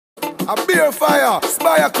A beer fire,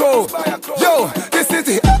 Booyaka. Yo, this is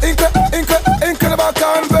the incredible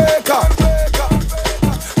Convict.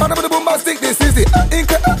 Man with the bombastic, this is the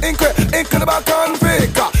incredible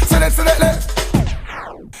Convict. Select.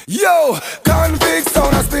 Yo, convict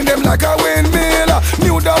sound, I spin them like a windmill.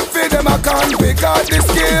 New dub for them, a convict at the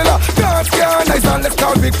scale. Dance can nice and let's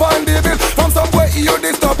convict on the bill. From somewhere you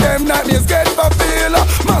disturb them, nightmares get for feel.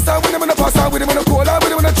 Master with them in the pass, with them in the cola,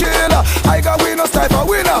 with them in the chill. I got winner, type of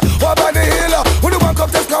winner. What about the healer? Who the one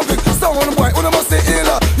come test convict? Sound boy, who the must say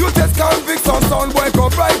ill. You test convict, sound boy,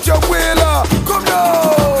 come right your wheel. Come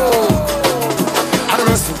now. I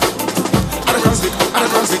don't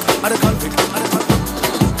convict.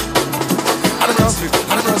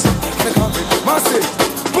 Massive,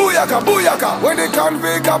 Booyaka, when the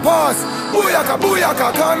convict a pass.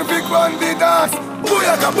 Booyaka, convict run the dance.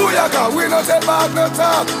 Booyaka, we no take back no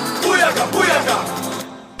talk. Booyaka.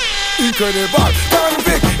 Incredible,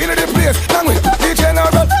 convict in the place. Language, the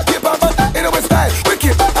general, keep on in our style. We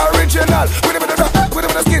keep original. We live in the rap, we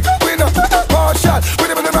live in the skit. We no partial, we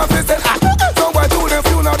live in the rap fist and act. Somewhere to them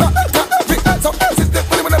few now. So system,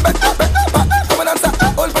 we live in the back. Come and answer,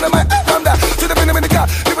 hold for the mic. Come down to the venom in the car.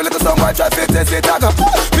 Live a little somewhere, try to test it.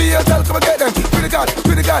 Be yourself, come and get them. Critical,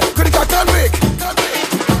 convict.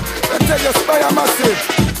 I tell you, Spire massive.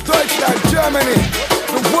 Deutschland, Germany,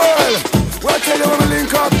 the world. Well, I tell you when we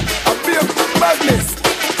link up. A big madness.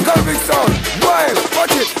 Convict sound, wild.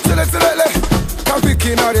 Watch it, select. Convict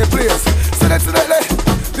in all the place. Select.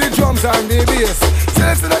 The drums and the bass.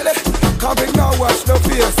 Select. Convict now watch the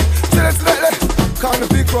face. Select.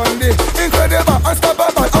 Convict run the incredible,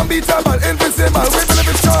 unstoppable, unbeatable, invincible. We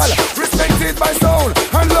believe it's all. Respected by sound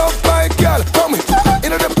and loved by girl. Come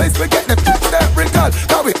in the place we get the step wrinkle.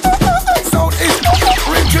 Now we sound is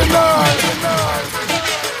original.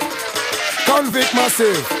 Convict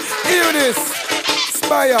massive. Hear this.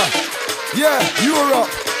 Spire. Yeah,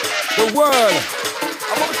 Europe. The world.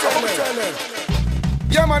 I'm gonna tell them.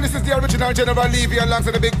 Yeah man, this is the original General Levy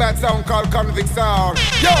alongside the big bad sound called Convict Sound.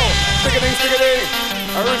 Yo, stick it.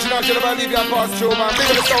 Original General Levy and pass through man.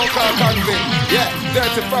 Big the sound called Convict. Yeah,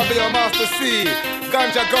 Dirty Fabio, Master C,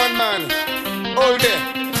 Ganja Gunman, Oldie,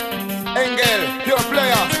 Engel, Pure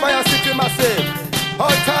Player, Spire City Massive.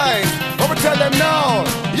 All time, over tell them now.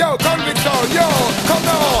 Yo, Convict Sound, yo, come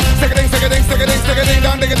now. Stick it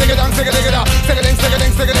down, digga down, stick it down, stick it down, stick it down, stick it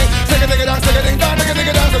down, stick it down, stick it down, stick it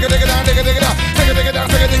down,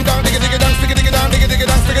 stick it down, stick it down, stick it down, stick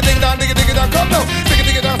it down, stick it down. Come now, stick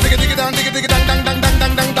it down, dang. And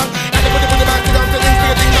put the back down, stick it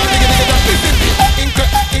down. This is the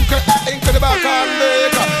incredible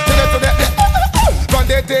Convict. Run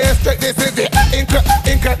the day straight. This is the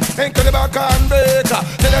incredible Convict.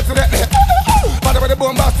 Father with the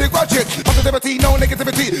bombastic, watch it. Positivity, no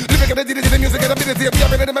negativity. Living in the music and ability. Be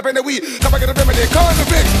up in the map and the weed. Come back in the remedy.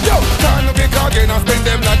 Convict, yo, convict again. I spend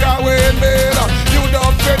them like a windmill. You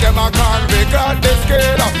don't spend them a convict at the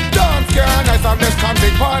scale. Dance can nice and less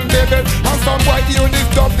convict on the bill. And some white you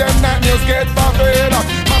disturb them night news get fulfilled.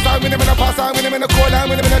 Pass I win him in a pass, I win him in a cold, I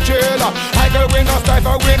win him in a trailer. I go winner,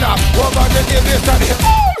 stifle winner. Over the game this and the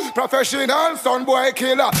professional son boy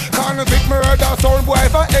killer. Convict murder son boy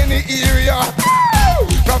for any area.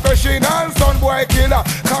 Professional son boy killer.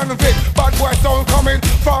 Convict bad boy sound coming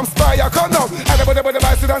from Spire. Come now. And the body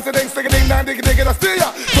bites and stick it down, dig it a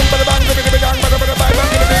steer. Some bada bang, bada bang, bada bang,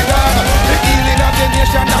 the healing of the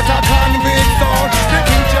nation, that's a convict sound. The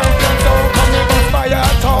king champion sound coming from Spire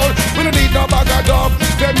town. We don't need no bag of dub.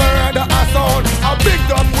 Them murder a sound. A big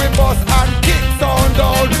dub with us and kick sound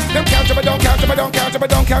down. Them can't jump it down. We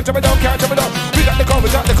got the gun, we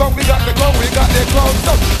got the clown.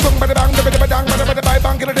 Some bada bang, bada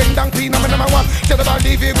bang, get a ding dang, pee, number one. Tell about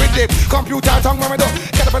leave it with the computer tongue, mama don't.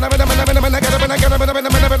 Get up and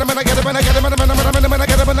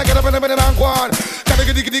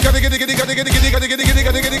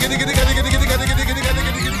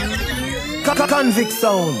Convict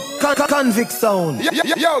sound. Convict sound.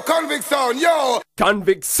 Yo, Convict sound, yo.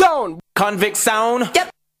 Convict sound. Convict sound. Yep.